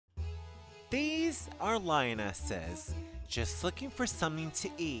These are lionesses, just looking for something to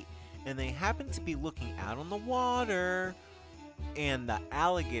eat, and they happen to be looking out on the water. And the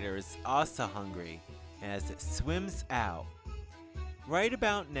alligator is also hungry as it swims out. Right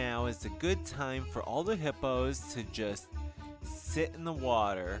about now is a good time for all the hippos to just sit in the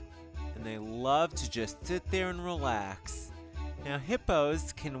water, and they love to just sit there and relax. Now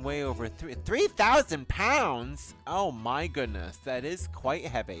hippos can weigh over 3,000 pounds! Oh my goodness, that is quite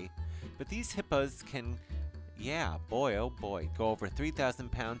heavy. But these hippos can, yeah, boy oh boy, go over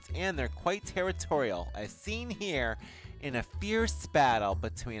 3,000 pounds, and they're quite territorial, as seen here in a fierce battle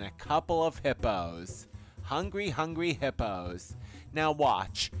between a couple of hippos. Hungry hippos. Now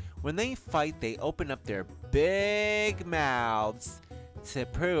watch, when they fight they open up their big mouths to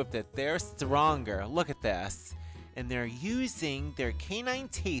prove that they're stronger. Look at this. And they're using their canine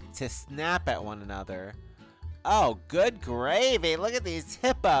teeth to snap at one another. Oh, good gravy, look at these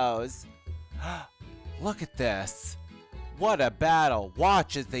hippos. Look at this. What a battle.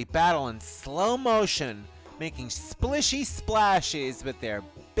 Watch as they battle in slow motion, making splishy splashes with their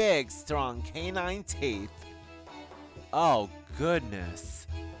big, strong canine teeth. Oh, goodness.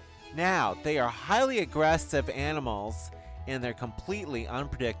 Now, they are highly aggressive animals, and they're completely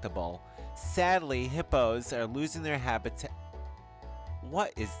unpredictable. Sadly, hippos are losing their habitat.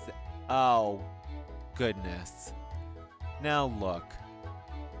 What is oh, goodness. Now look.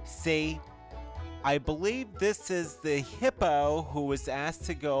 See? I believe this is the hippo who was asked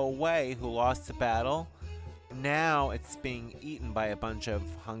to go away, who lost the battle. Now it's being eaten by a bunch of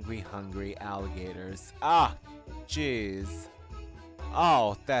hungry alligators. Ah, jeez.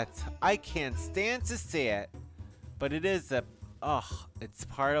 Oh, I can't stand to see it. But it is it's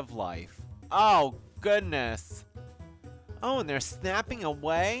part of life. Oh, goodness. Oh, and they're snapping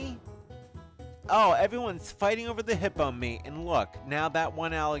away? Oh, everyone's fighting over the hippo meat. And look, now that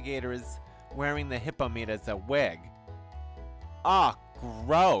one alligator is wearing the hippo meat as a wig. Ah,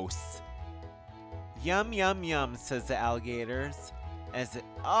 gross. Yum, yum, yum, says the alligators.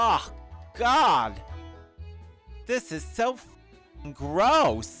 Oh, God. This is so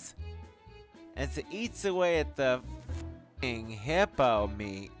gross. As it eats away at the hippo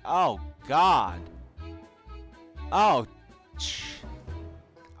meat. Oh, God. Oh,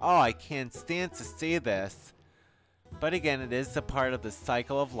 I can't stand to see this. But again, it is a part of the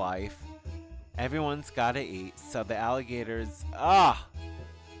cycle of life. Everyone's gotta eat, so the alligators, I'm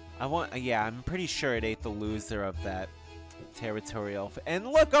pretty sure it ate the loser of that territorial. And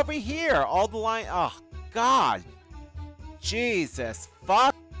look over here, all the oh, God. Jesus,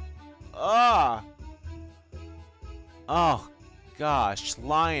 fuck. Oh, gosh,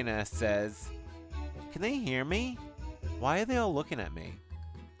 lionesses. Can they hear me? Why are they all looking at me?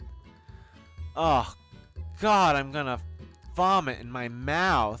 Oh, God, I'm gonna vomit in my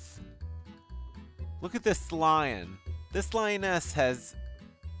mouth. Look at this lion. This lioness has,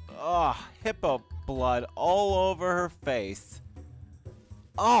 hippo blood all over her face.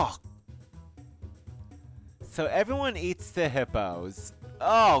 Oh. So everyone eats the hippos.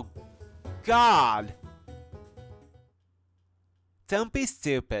 Oh, God. Don't be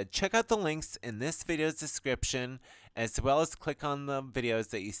stupid. Check out the links in this video's description, as well as click on the videos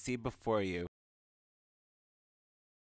that you see before you.